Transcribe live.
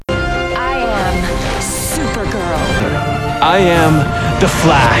Supergirl. I am the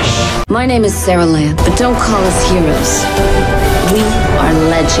Flash. My name is Sarah Land, but don't call us heroes. We are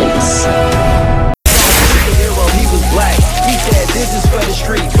legends. Hero, he was black. He said, "This is for the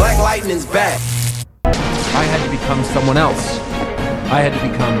street. Black Lightning's back." I had to become someone else. I had to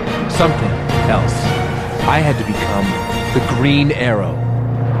become something else. I had to become the Green Arrow.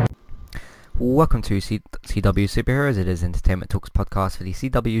 Welcome to CW Superheroes. It is Entertainment Talks podcast for the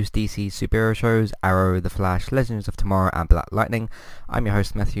CW's DC superhero shows, Arrow, The Flash, Legends of Tomorrow, and Black Lightning. I'm your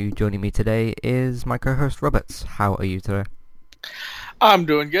host, Matthew. Joining me today is my co-host, Roberts. How are you today? I'm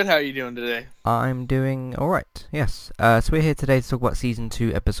doing good. How are you doing today? I'm doing alright, yes. So we're here today to talk about Season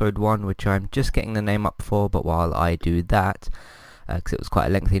 2, Episode 1, which I'm just getting the name up for, but while I do that, because it was quite a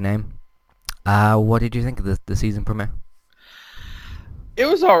lengthy name, what did you think of the season premiere? It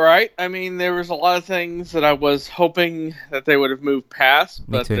was alright. I mean, there was a lot of things that I was hoping that they would have moved past,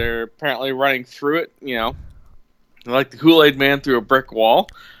 but they're apparently running through it, you know, like the Kool-Aid Man through a brick wall.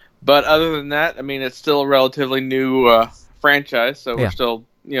 But other than that, I mean, it's still a relatively new franchise, so we're still,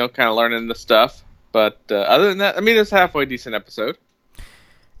 you know, kind of learning the stuff. But other than that, I mean, it's a halfway decent episode.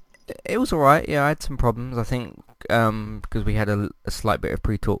 It was alright, yeah, I had some problems, I think, because we had a slight bit of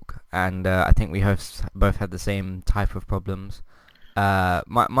pre-talk, and I think we both had the same type of problems.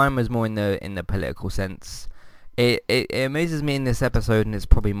 Mine was more in the political sense. It amazes me in this episode, and it's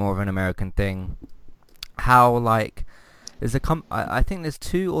probably more of an American thing, how, like, I think there's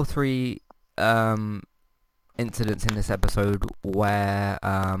 2 or 3 incidents in this episode where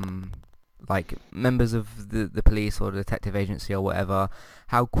like members of the police or the detective agency or whatever,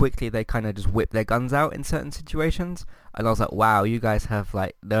 how quickly they kind of just whip their guns out in certain situations, and I was like, wow, you guys have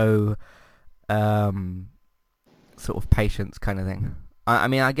like no sort of patience kind of thing. I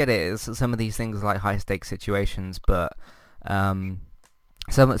mean, I get it, some of these things are like high stakes situations, but some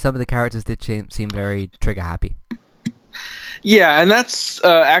of the characters did seem very trigger happy. Yeah, and that's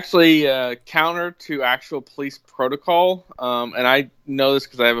actually counter to actual police protocol. And I know this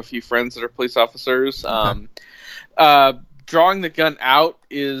because I have a few friends that are police officers. Drawing the gun out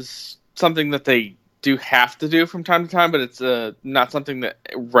is something that they do have to do from time to time, but it's not something that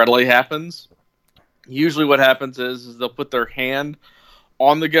readily happens. Usually what happens is they'll put their hand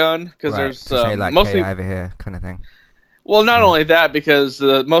on the gun, because there's say, like, mostly hey, over here kind of thing. Well, not only that, because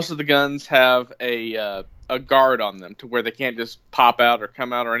most of the guns have a guard on them to where they can't just pop out or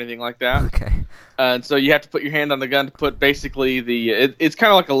come out or anything like that. Okay. And so you have to put your hand on the gun to put basically it's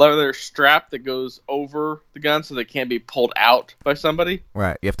kind of like a leather strap that goes over the gun so that it can't be pulled out by somebody.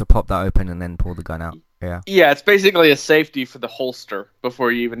 Right, you have to pop that open and then pull the gun out. Yeah. Yeah, it's basically a safety for the holster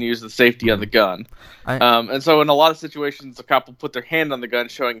before you even use the safety on the gun. And so in a lot of situations, the cop will put their hand on the gun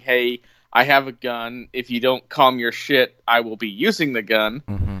showing, hey, I have a gun. If you don't calm your shit, I will be using the gun.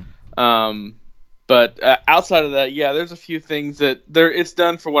 Mm-hmm. But outside of that, yeah, there's a few things that it's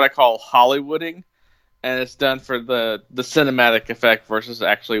done for what I call Hollywooding, and it's done for the cinematic effect versus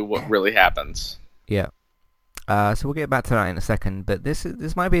actually what really happens. Yeah. So we'll get back to that in a second, but this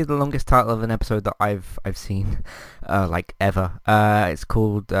might be the longest title of an episode that I've seen, like ever. It's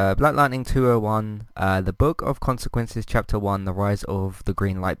called Black Lightning 201, The Book of Consequences, Chapter 1, The Rise of the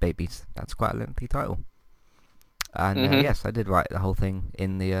Green Light Babies. That's quite a lengthy title. And yes, I did write the whole thing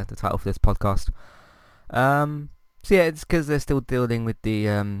in the title for this podcast. So yeah, it's because they're still dealing with the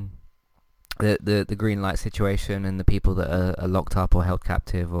green light situation and the people that are locked up or held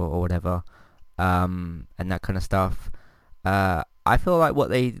captive or whatever. And that kind of stuff. I feel like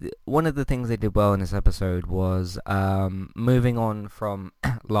one of the things they did well in this episode was moving on from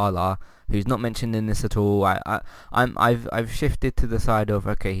Lala, who's not mentioned in this at all. I've shifted to the side of,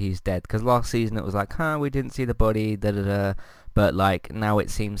 okay, he's dead, because last season it was like, we didn't see the body, but like now it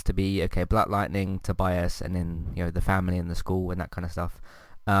seems to be, okay, Black Lightning, Tobias, and then, you know, the family and the school and that kind of stuff.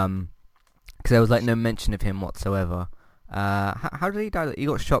 Because there was like no mention of him whatsoever. How did he die? He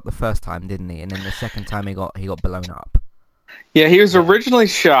got shot the first time, didn't he? And then the second time he got blown up. Yeah, he was originally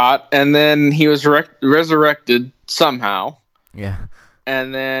shot, and then he was resurrected somehow. Yeah.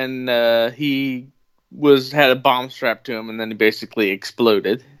 And then he had a bomb strapped to him, and then he basically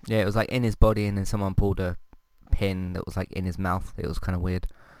exploded. Yeah, it was like in his body, and then someone pulled a pin that was like in his mouth. It was kind of weird.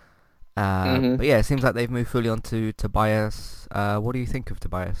 But yeah, it seems like they've moved fully on to Tobias. What do you think of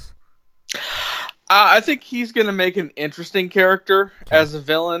Tobias? I think he's going to make an interesting character as a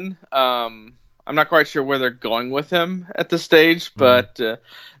villain. I'm not quite sure where they're going with him at this stage, but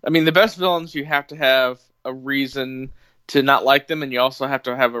I mean, the best villains, you have to have a reason to not like them, and you also have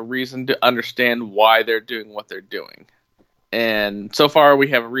to have a reason to understand why they're doing what they're doing. And so far, we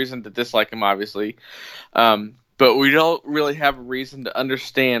have a reason to dislike him, obviously. But but we don't really have a reason to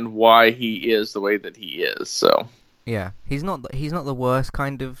understand why he is the way that he is. So yeah, he's not the worst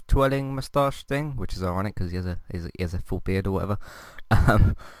kind of twirling mustache thing, which is ironic because he has a full beard or whatever.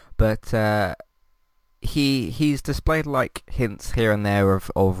 But he's displayed like hints here and there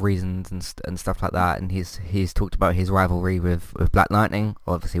of reasons and stuff like that, and he's talked about his rivalry with Black Lightning,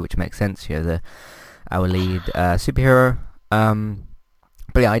 obviously, which makes sense. You know, our lead superhero.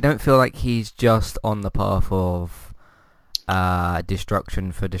 But yeah, I don't feel like he's just on the path of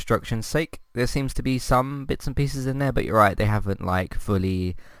destruction for destruction's sake. There seems to be some bits and pieces in there, but you're right, they haven't like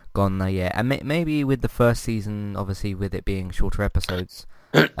fully gone there yet. And maybe with the first season, obviously with it being shorter episodes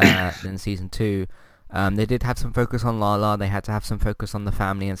than season 2, they did have some focus on Lala. They had to have some focus on the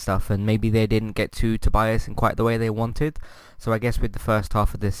family and stuff, and maybe they didn't get to Tobias in quite the way they wanted. So I guess with the first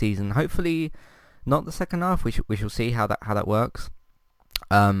half of the season, hopefully not the second half, we shall see how that works.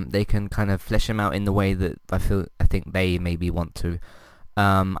 They can kind of flesh him out in the way that I think they maybe want to.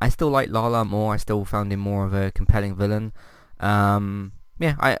 I still like Lala more. I still found him more of a compelling villain. Yeah,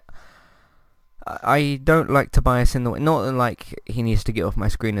 I don't like Tobias in the way, not like he needs to get off my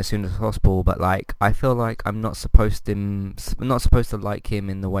screen as soon as possible, but like I feel like I'm not supposed to like him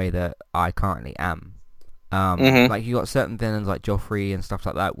in the way that I currently am. Like you got certain villains like Joffrey and stuff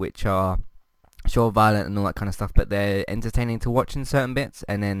like that, which are sure violent and all that kind of stuff, but they're entertaining to watch in certain bits,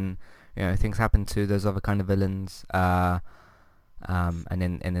 and then things happen to those other kind of villains, and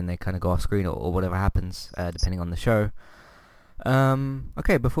then they kind of go off screen or whatever happens depending on the show.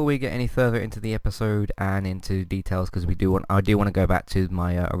 Okay, before we get any further into the episode and into details, because I do want to go back to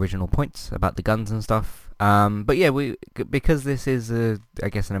my original points about the guns and stuff. But yeah, because this is I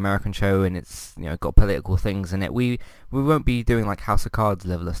guess an American show, and it's got political things in it. We won't be doing like House of Cards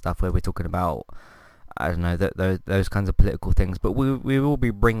level of stuff where we're talking about, I don't know, those kinds of political things. But we will be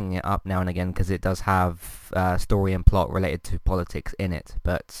bringing it up now and again because it does have story and plot related to politics in it.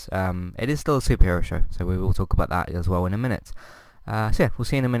 But it is still a superhero show, so we will talk about that as well in a minute. So yeah, we'll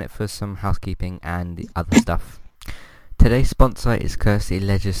see you in a minute for some housekeeping and the other stuff. Today's sponsor is Kirsty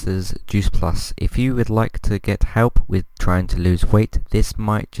Legister's Juice Plus. If you would like to get help with trying to lose weight, this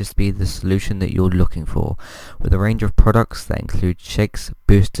might just be the solution that you're looking for. With a range of products that include shakes,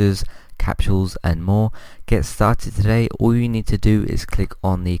 boosters, capsules and more. Get started today. All you need to do is click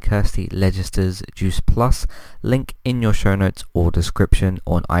on the Kirsty Legister's Juice Plus link in your show notes or description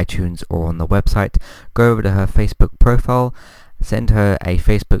on iTunes or on the website. Go over to her Facebook profile, send her a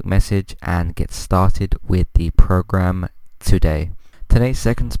Facebook message and get started with the program today. Today's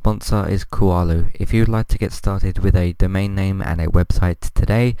second sponsor is Kualu. If you'd like to get started with a domain name and a website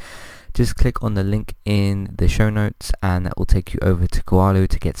today, just click on the link in the show notes and that will take you over to Kualu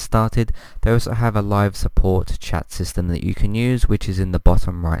to get started. They also have a live support chat system that you can use, which is in the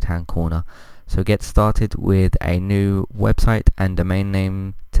bottom right hand corner. So get started with a new website and domain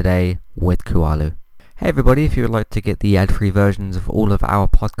name today with Kualu. Hey everybody, if you would like to get the ad-free versions of all of our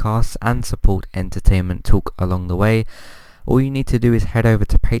podcasts and support Entertainment Talk along the way, all you need to do is head over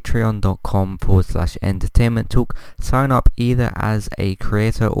to patreon.com/entertainment talk. Sign up either as a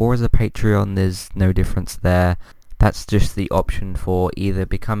creator or as a Patreon. There's no difference there. That's just the option for either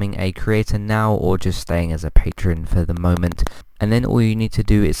becoming a creator now or just staying as a patron for the moment. And then all you need to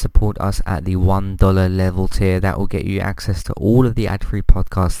do is support us at the $1 level tier. That will get you access to all of the ad-free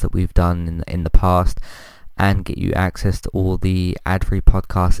podcasts that we've done in the past, and get you access to all the ad-free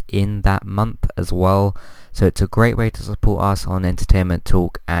podcasts in that month as well. So it's a great way to support us on Entertainment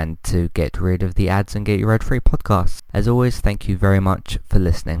Talk and to get rid of the ads and get your ad-free podcasts. As always, thank you very much for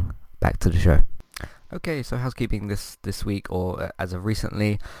listening. Back to the show. Okay, so housekeeping this week, or as of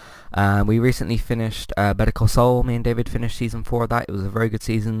recently, we recently finished Better Call Saul. Me and David finished season 4 of that. It was a very good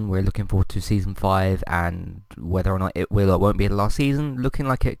season. We're looking forward to season 5, and whether or not it will or won't be the last season, looking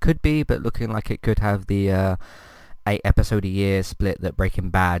like it could be, but looking like it could have the 8 episode a year split that Breaking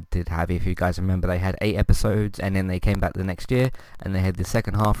Bad did have. If you guys remember, they had 8 episodes and then they came back the next year and they had the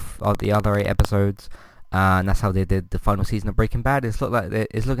second half of the other 8 episodes. And that's how they did the final season of Breaking Bad. It's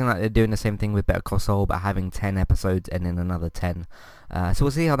looking like they're doing the same thing with Better Call Saul, but having 10 episodes and then another 10. So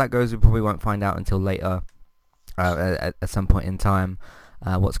we'll see how that goes. We probably won't find out until later, at some point in time,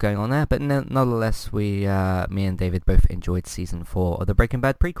 what's going on there. But nonetheless, me and David both enjoyed season 4 of the Breaking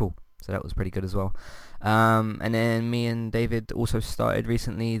Bad prequel. So that was pretty good as well. And then me and David also started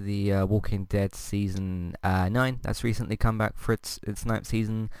recently the Walking Dead season 9. That's recently come back for its 9th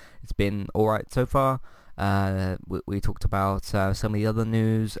season. It's been alright so far. We talked about some of the other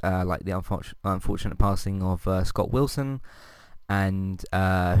news, like the unfortunate passing of Scott Wilson, and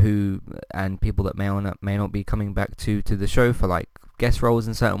people that may not be coming back to the show for like guest roles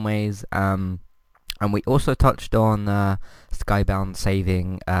in certain ways. And we also touched on Skybound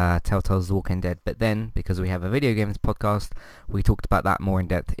saving Telltale's The Walking Dead, but then, because we have a video games podcast, we talked about that more in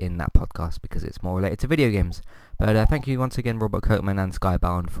depth in that podcast because it's more related to video games. But thank you once again, Robert Kirkman and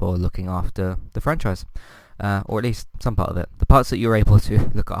Skybound, for looking after the franchise. Or at least some part of it. The parts that you were able to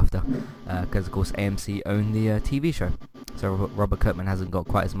look after. Because, of course, AMC owned the TV show. So Robert Kirkman hasn't got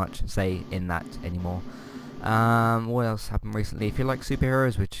quite as much say in that anymore. What else happened recently? If you like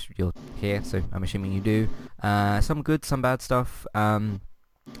superheroes, which you're here, so I'm assuming you do, some good, some bad stuff.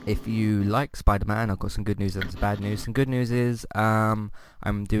 If you like Spider-Man, I've got some good news and some bad news. Some good news is I'm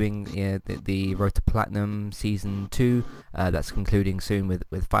doing the Road to Platinum Season 2. That's concluding soon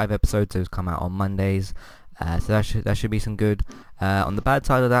with 5 episodes. Those come out on Mondays. So that should be some good. On the bad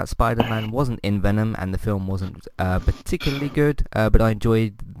side of that, Spider-Man wasn't in Venom, and the film wasn't particularly good, but I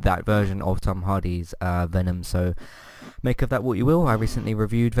enjoyed that version of Tom Hardy's Venom, so make of that what you will. I recently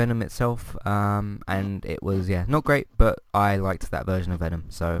reviewed Venom itself, and it was, not great, but I liked that version of Venom.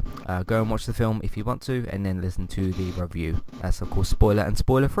 So go and watch the film if you want to, and then listen to the review. That's, of course, spoiler and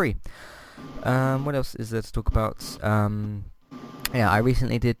spoiler-free. What else is there to talk about? I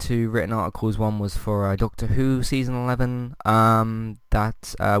recently did 2 written articles. One was for Doctor Who Season 11.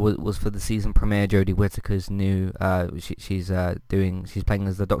 That was for the season premiere. Jodie Whittaker's new. She's playing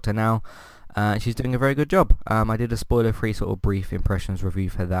as the Doctor now. She's doing a very good job. I did a spoiler-free sort of brief impressions review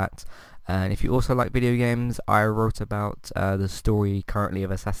for that. And if you also like video games, I wrote about the story currently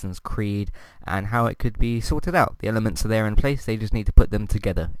of Assassin's Creed and how it could be sorted out. The elements are there in place, they just need to put them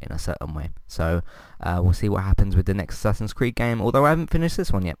together in a certain way. So we'll see what happens with the next Assassin's Creed game, although I haven't finished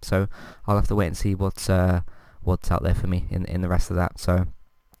this one yet, so I'll have to wait and see what's out there for me in the rest of that. So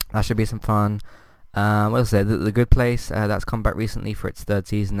that should be some fun. What else there? The Good Place, that's come back recently for its 3rd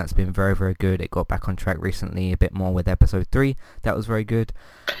season. That's been very, very good. It got back on track recently a bit more with episode 3. That was very good.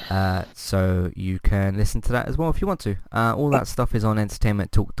 So you can listen to that as well if you want to. All that stuff is on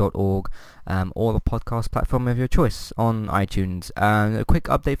entertainmenttalk.org, or the podcast platform of your choice on iTunes. A quick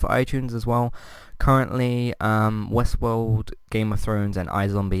update for iTunes as well. Currently, Westworld, Game of Thrones, and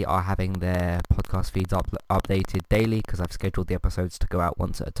iZombie are having their podcast feeds updated daily because I've scheduled the episodes to go out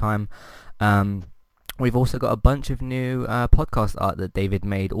once at a time. We've also got a bunch of new podcast art that David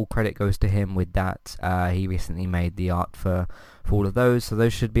made. All credit goes to him with that. He recently made the art for all of those, so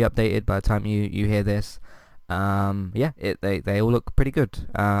those should be updated by the time you hear this. They all look pretty good.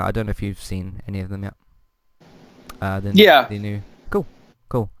 I don't know if you've seen any of them yet. The new.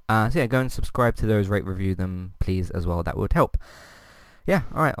 Cool. So go and subscribe to those, rate, review them, please, as well. That would help. Yeah,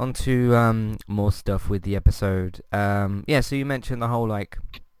 alright, on to more stuff with the episode. So you mentioned the whole,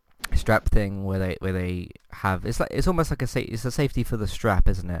 strap thing where they have, it's almost like it's a safety for the strap,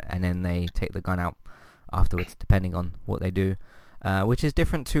 isn't it? And then they take the gun out afterwards, depending on what they do, which is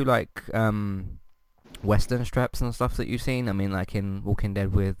different to Western straps and stuff that you've seen. I mean, like in Walking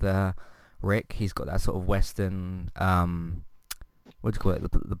Dead with Rick, he's got that sort of Western what do you call it,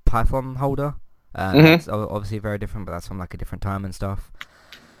 the python holder. It's obviously very different, but that's from a different time and stuff.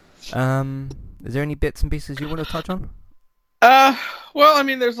 Is there any bits and pieces you want to touch on? Well, I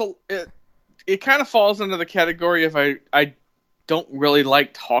mean, it kind of falls into the category of I don't really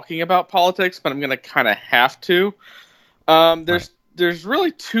like talking about politics, but I'm going to kind of have to. There's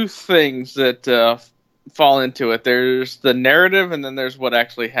really 2 things that fall into it. There's the narrative, and then there's what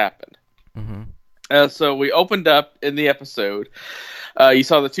actually happened. Mm-hmm. So we opened up in the episode. You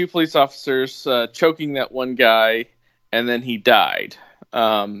saw the 2 police officers choking that one guy, and then he died.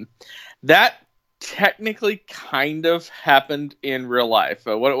 That technically kind of happened in real life.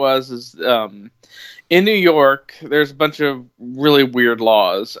 What it was is in New York, there's a bunch of really weird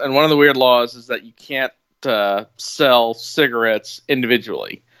laws, and one of the weird laws is that you can't sell cigarettes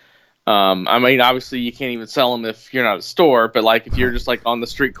individually. I mean, obviously you can't even sell them if you're not a store, but if you're just on the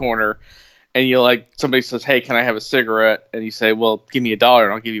street corner and you somebody says, "Hey, can I have a cigarette?" and you say, "Well, give me $1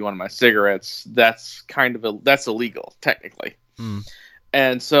 and I'll give you one of my cigarettes." That's that's illegal technically.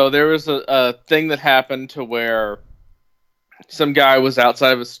 And so there was a thing that happened to where some guy was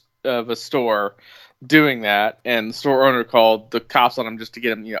outside of a store doing that, and the store owner called the cops on him just to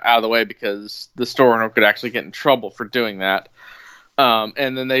get him out of the way because the store owner could actually get in trouble for doing that.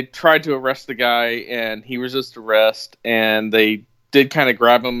 And then they tried to arrest the guy, and he resisted arrest, and they did kind of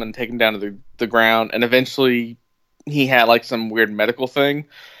grab him and take him down to the ground, and eventually he had some weird medical thing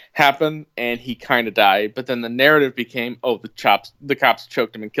happen, and he kind of died. But then the narrative became, the cops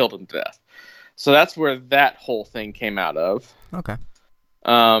choked him and killed him to death. So that's where that whole thing came out of. Okay.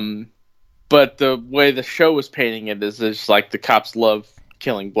 But the way the show was painting it is just the cops love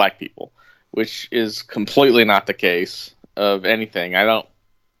killing black people, which is completely not the case of anything. I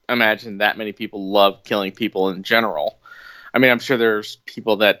imagine that many people love killing people in general. I mean, I'm sure there's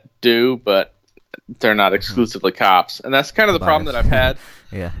people that do, but they're not exclusively cops. And that's kind of the problem that I've had.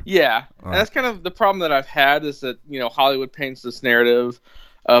 Yeah. Yeah. And that's kind of the problem that I've had is that, Hollywood paints this narrative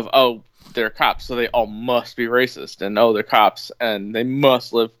of, oh, they're cops, so they all must be racist. And, oh, they're cops, and they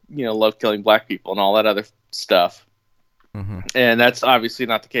must love killing black people and all that other stuff. Mm-hmm. And that's obviously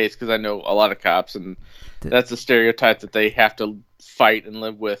not the case because I know a lot of cops, and that's a stereotype that they have to fight and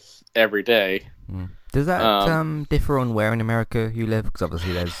live with every day. Does that differ on where in America you live? Because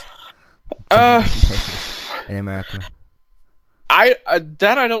obviously there's in America. I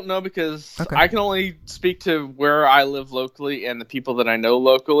don't know because Okay. I can only speak to where I live locally and the people that I know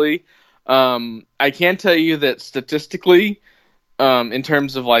locally. I can tell you that statistically, in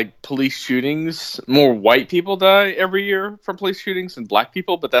terms of like police shootings, more white people die every year from police shootings than black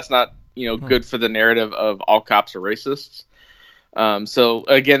people, but that's not good for the narrative of all cops are racists. So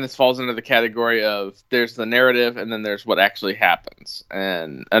again, this falls into the category of there's the narrative and then there's what actually happens.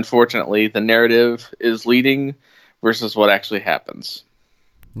 And unfortunately, the narrative is leading versus what actually happens.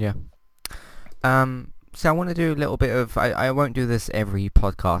 Yeah. So I want to do a little bit of, I won't do this every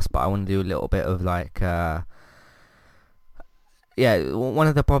podcast, but I want to do a little bit of like, one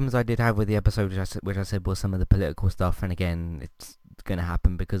of the problems I did have with the episode, which I said was some of the political stuff, and again, it's going to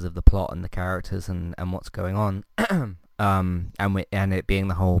happen because of the plot and the characters and what's going on. And it being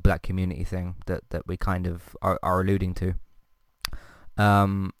the whole black community thing that we kind of are alluding to,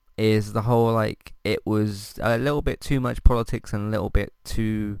 is the whole, like, it was a little bit too much politics and a little bit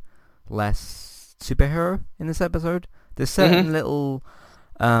too less superhero in this episode. There's certain little,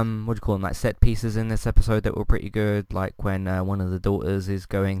 what do you call them, like set pieces in this episode that were pretty good, like when one of the daughters is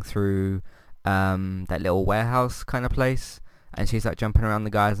going through that little warehouse kind of place, and she's like jumping around the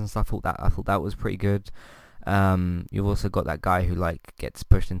guys and stuff. I thought that was pretty good. You've also got that guy who like gets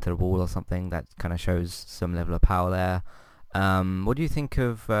pushed into the wall or something. That kind of shows some level of power there. What do you think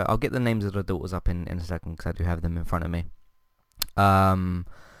of... I'll get the names of the daughters up in a second because I do have them in front of me.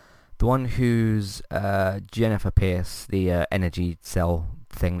 The one who's Jennifer Pierce, the energy cell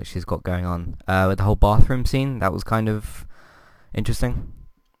thing that she's got going on, with the whole bathroom scene, that was kind of interesting.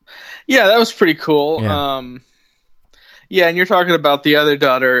 Yeah, that was pretty cool. Yeah. And you're talking about the other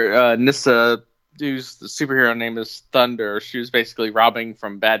daughter, Nissa, whose the superhero name is Thunder. She was basically robbing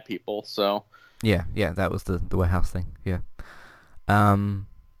from bad people, so... Yeah, that was the warehouse thing, yeah. So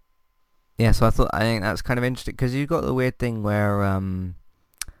I think that's kind of interesting, because you got the weird thing where,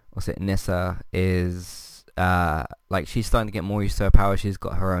 Nissa is, like, she's starting to get more used to her power. She's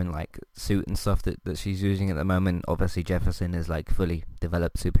got her own, like, suit and stuff that she's using at the moment. Obviously, Jefferson is, like, fully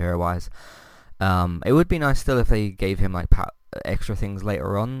developed superhero-wise. It would be nice still if they gave him, like, extra things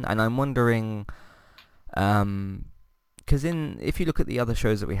later on, and I'm wondering, because if you look at the other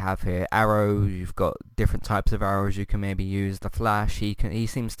shows that we have here, Arrow, you've got different types of arrows you can maybe use. The Flash, he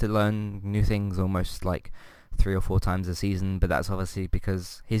seems to learn new things almost like 3 or 4 times a season, but that's obviously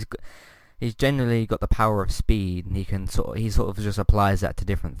because he's generally got the power of speed, and he sort of just applies that to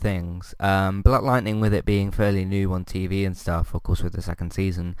different things. Black Lightning, with it being fairly new on TV and stuff, of course with the second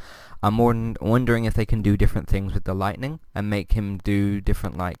season, I'm more wondering if they can do different things with the lightning and make him do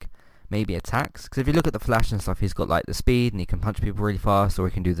different, like, maybe attacks. Because if you look at the Flash and stuff, he's got like the speed and he can punch people really fast, or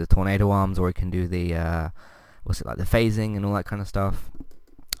he can do the tornado arms, or he can do the the phasing and all that kind of stuff.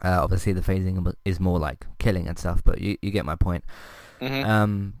 Obviously the phasing is more like killing and stuff, but you get my point.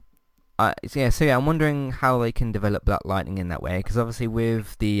 I'm wondering how they can develop Black Lightning in that way, because obviously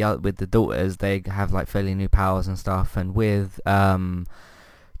with the daughters, they have like fairly new powers and stuff, and with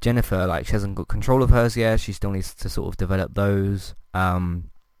Jennifer, like, she hasn't got control of hers yet. She still needs to sort of develop those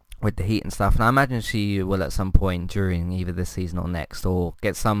with the heat and stuff, and I imagine she will at some point during either this season or next, or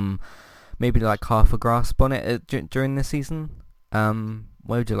get some maybe like half a grasp on it during this season.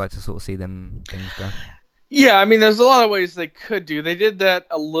 Where would you like to sort of see them things go? Yeah, I mean, there's a lot of ways they could do. They did that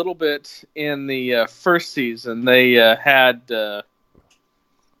a little bit in the first season. They had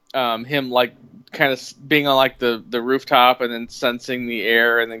him like kind of being on like the rooftop and then sensing the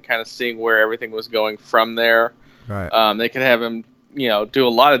air and then kind of seeing where everything was going from there. Right. They could have him, do a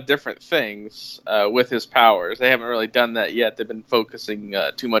lot of different things with his powers. They haven't really done that yet. They've been focusing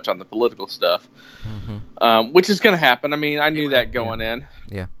too much on the political stuff, which is going to happen. I mean, I knew that going in.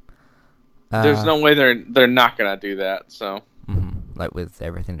 Yeah. There's no way they're not going to do that. So, like with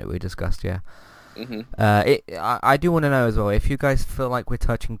everything that we discussed, yeah. I do want to know as well, if you guys feel like we're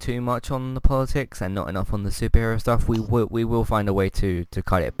touching too much on the politics and not enough on the superhero stuff, we will find a way to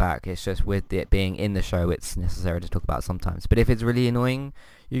cut it back. It's just with it being in the show, it's necessary to talk about sometimes. But if it's really annoying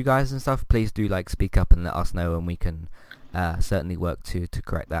you guys and stuff, please do like speak up and let us know, and we can certainly work to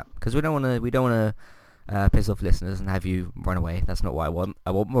correct that, because we don't want to piss off listeners and have you run away. That's not what I want.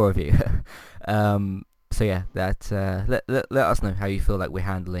 I want more of you. So yeah, that let us know how you feel like we're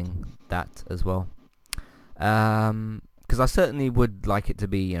handling that as well. Because I certainly would like it to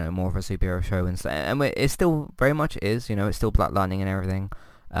be, more of a superhero show, and it still very much is. It's still Black Lightning and everything,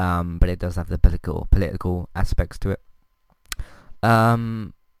 but it does have the political aspects to it.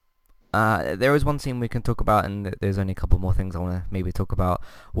 There is one scene we can talk about, and there's only a couple more things I want to maybe talk about,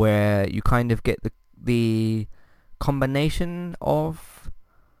 where you kind of get the combination of,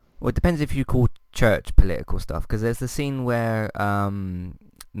 well, it depends if you call church political stuff, because there's the scene where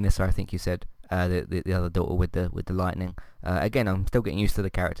Nissa, I think you said, the other daughter with the lightning. Again, I'm still getting used to the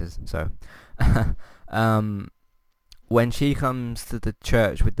characters, so when she comes to the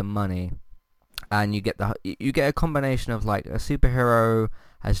church with the money, and you get a combination of like a superhero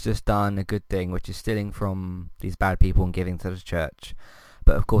has just done a good thing, which is stealing from these bad people and giving to the church.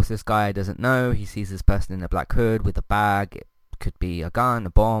 But of course, this guy doesn't know. He sees this person in a black hood with a bag. It could be a gun,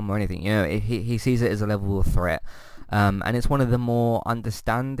 a bomb, or anything. He sees it as a level of threat, and it's one of the more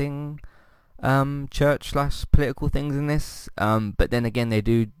understanding church/political things in this. But then again, they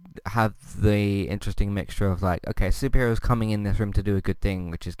do have the interesting mixture of like, okay, superheroes coming in this room to do a good thing,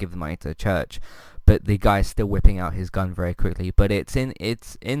 which is give the money to the church, but the guy's still whipping out his gun very quickly. But it's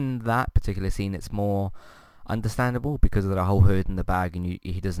in that particular scene, it's more understandable because of the whole hood and the bag, and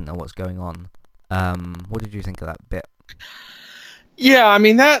he doesn't know what's going on. What did you think of that bit? Yeah, I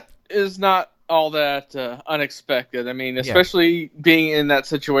mean, that is not all that unexpected. I mean, especially being in that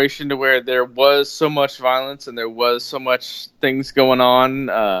situation to where there was so much violence and there was so much things going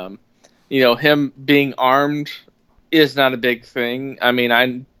on. Him being armed is not a big thing. I mean,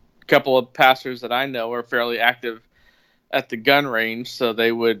 a couple of pastors that I know are fairly active at the gun range, so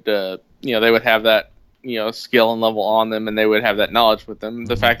they would, they would have that, skill and level on them, and they would have that knowledge with them.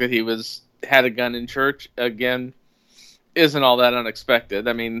 The fact that he had a gun in church, again, isn't all that unexpected.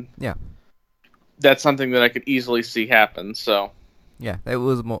 I mean, yeah, that's something that I could easily see happen. So, yeah, that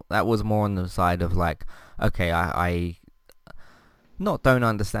was more on the side of like, okay, I don't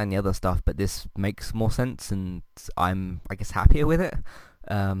understand the other stuff, but this makes more sense, and I'm, I guess, happier with it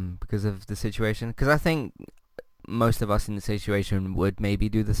because of the situation. Because I think most of us in the situation would maybe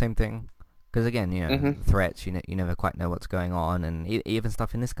do the same thing. Because again, threats, you never quite know what's going on, and even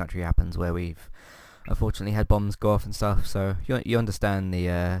stuff in this country happens where we've unfortunately had bombs go off and stuff. So you understand the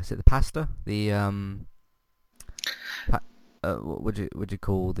is it the pastor, the what would you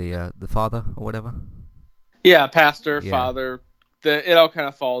call the father or whatever? Yeah, pastor, father. It all kind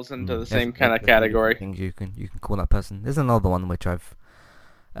of falls into the same kind of category. Things you can call that person. There's another one which I've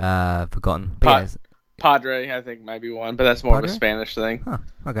forgotten. Padre, I think, might be one, but that's more of a Spanish thing. Huh,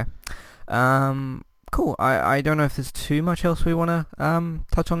 okay. Cool. I don't know if there's too much else we want to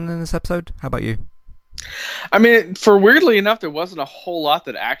touch on in this episode. How about you? I mean, for weirdly enough, there wasn't a whole lot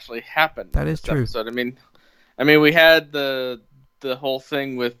that actually happened. That is true. Episode. I mean, we had the whole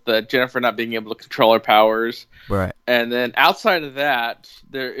thing with Jennifer not being able to control her powers, right? And then outside of that,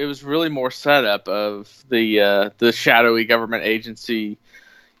 it was really more setup of the shadowy government agency,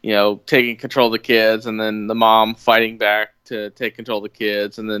 taking control of the kids, and then the mom fighting back to take control of the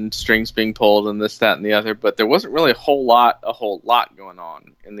kids, and then strings being pulled, and this, that, and the other. But there wasn't really a whole lot going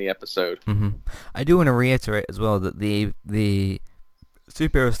on in the episode. Mm-hmm. I do want to reiterate as well that the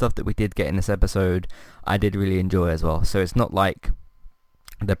superhero stuff that we did get in this episode, I did really enjoy as well. So it's not like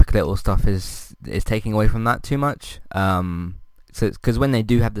the political stuff is taking away from that too much. So because when they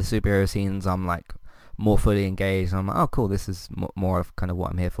do have the superhero scenes, I'm like more fully engaged. I'm like, oh cool, this is more of kind of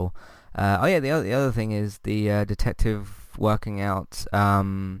what I'm here for. The other thing is the detective working out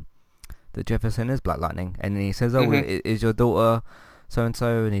that Jefferson is Black Lightning, and then he says, oh, is your daughter so and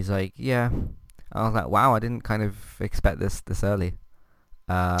so? And he's like, yeah. I was like, wow, I didn't kind of expect this early.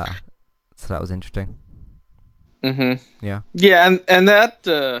 So that was interesting. Yeah, and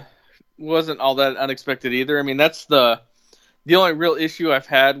that wasn't all that unexpected either. I mean, that's the only real issue I've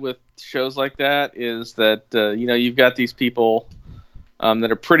had with shows like that is that you've got these people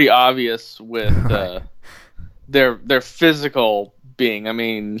that are pretty obvious with their physical being. I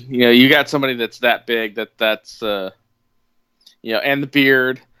mean, you got somebody that's that big that's and the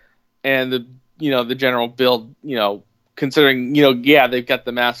beard and the general build, considering they've got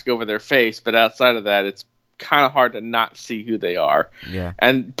the mask over their face, but outside of that, it's kind of hard to not see who they are. Yeah.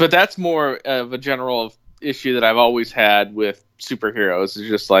 But that's more of a general issue that I've always had with superheroes. It's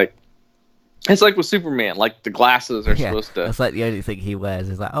just like, it's like with Superman, like the glasses are supposed to. That's like the only thing he wears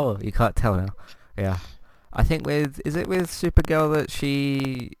is like, oh, you can't tell now. Yeah. I think is it with Supergirl that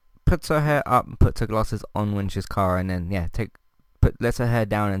she puts her hair up and puts her glasses on when she's Kara, and then lets her hair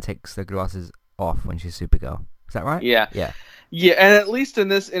down and takes the glasses off when she's Supergirl. Is that right? Yeah. Yeah. Yeah, and at least in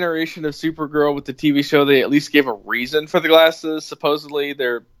this iteration of Supergirl with the TV show, they at least gave a reason for the glasses. Supposedly,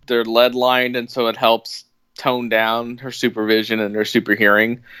 they're lead lined, and so it helps tone down her supervision and her super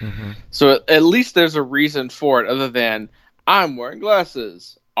hearing. Mm-hmm. So at least there's a reason for it, other than I'm wearing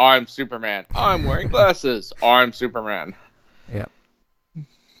glasses, I'm Superman. I'm wearing glasses, I'm Superman. Yeah.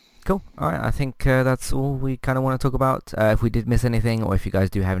 Cool. All right. I think that's all we kind of want to talk about. If we did miss anything, or if you guys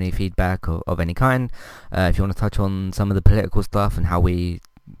do have any feedback of any kind, if you want to touch on some of the political stuff and how we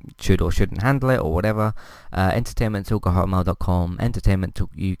should or shouldn't handle it or whatever, entertainmenttalk@hotmail.com,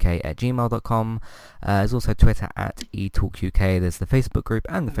 entertainmenttalkuk@gmail.com. There's also Twitter @etalkuk. There's the Facebook group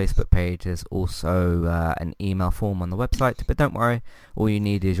and the Facebook page. There's also an email form on the website, but don't worry, all you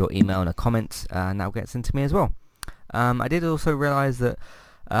need is your email and a comment, and that gets into me as well. I did also realize that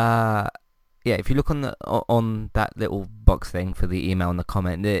if you look on that little box thing for the email and the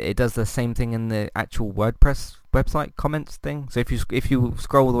comment, it does the same thing in the actual WordPress website comments thing. So if you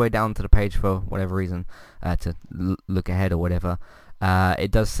scroll all the way down to the page for whatever reason, to look ahead or whatever,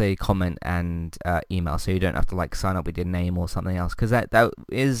 it does say comment and email, so you don't have to like sign up with your name or something else, because that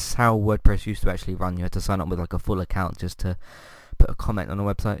is how WordPress used to actually run. You had to sign up with like a full account just to put a comment on a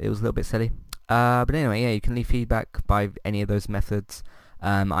website. It was a little bit silly. But anyway, yeah, you can leave feedback by any of those methods.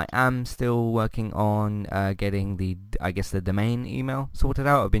 I am still working on getting the domain email sorted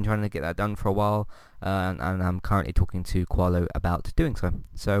out. I've been trying to get that done for a while, and I'm currently talking to Qualo about doing so.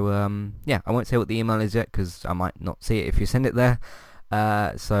 So I won't say what the email is yet, because I might not see it if you send it there.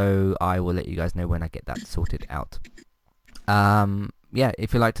 So I will let you guys know when I get that sorted out.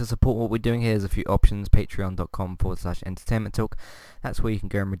 If you'd like to support what we're doing here, there's a few options. Patreon.com/entertainment talk. That's where you can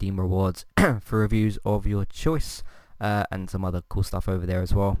go and redeem rewards for reviews of your choice. And some other cool stuff over there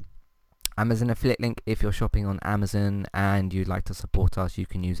as well. Amazon affiliate link. If you're shopping on Amazon and you'd like to support us, you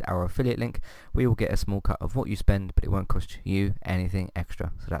can use our affiliate link. We will get a small cut of what you spend, but it won't cost you anything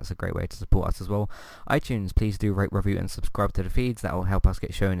extra. So that's a great way to support us as well. iTunes, please do rate, review, and subscribe to the feeds. That will help us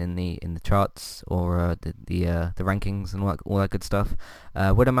get shown in the charts or the rankings and all that good stuff.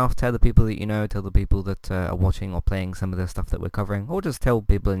 Word of mouth. Tell the people that you know. Tell the people that are watching or playing some of the stuff that we're covering, or just tell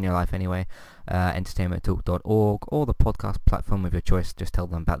people in your life anyway. Entertainmenttalk.org or the podcast platform of your choice. Just tell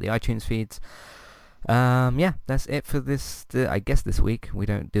them about the iTunes feeds. That's it for this. I guess this week we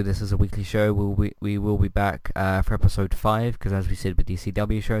don't do this as a weekly show. We will be back for episode 5, because as we said with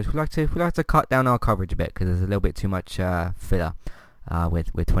DCW shows, we like to cut down our coverage a bit, because there's a little bit too much filler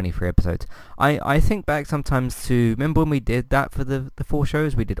with 23 episodes. I think back sometimes to remember when we did that for the 4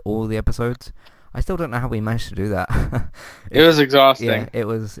 shows. We did all the episodes. I still don't know how we managed to do that. It was exhausting. Yeah, it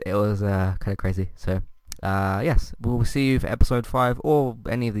was kind of crazy. So yes, we'll see you for episode 5 or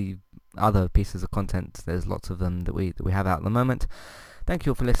any of the other pieces of content. There's lots of them that we have out at the moment. Thank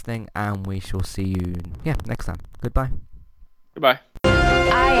you all for listening, and we shall see you next time. Goodbye. Goodbye.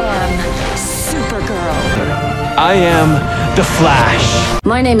 I am Supergirl. I am the Flash.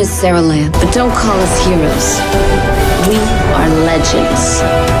 My name is Sarah Lamb, but don't call us heroes. We are legends.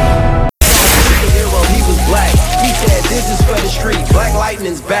 Hero, he was black. He said, this is for the street. Black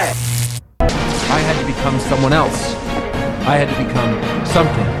Lightning's back. I had to become someone else. I had to become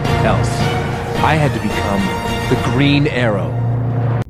something else. I had to become the Green Arrow.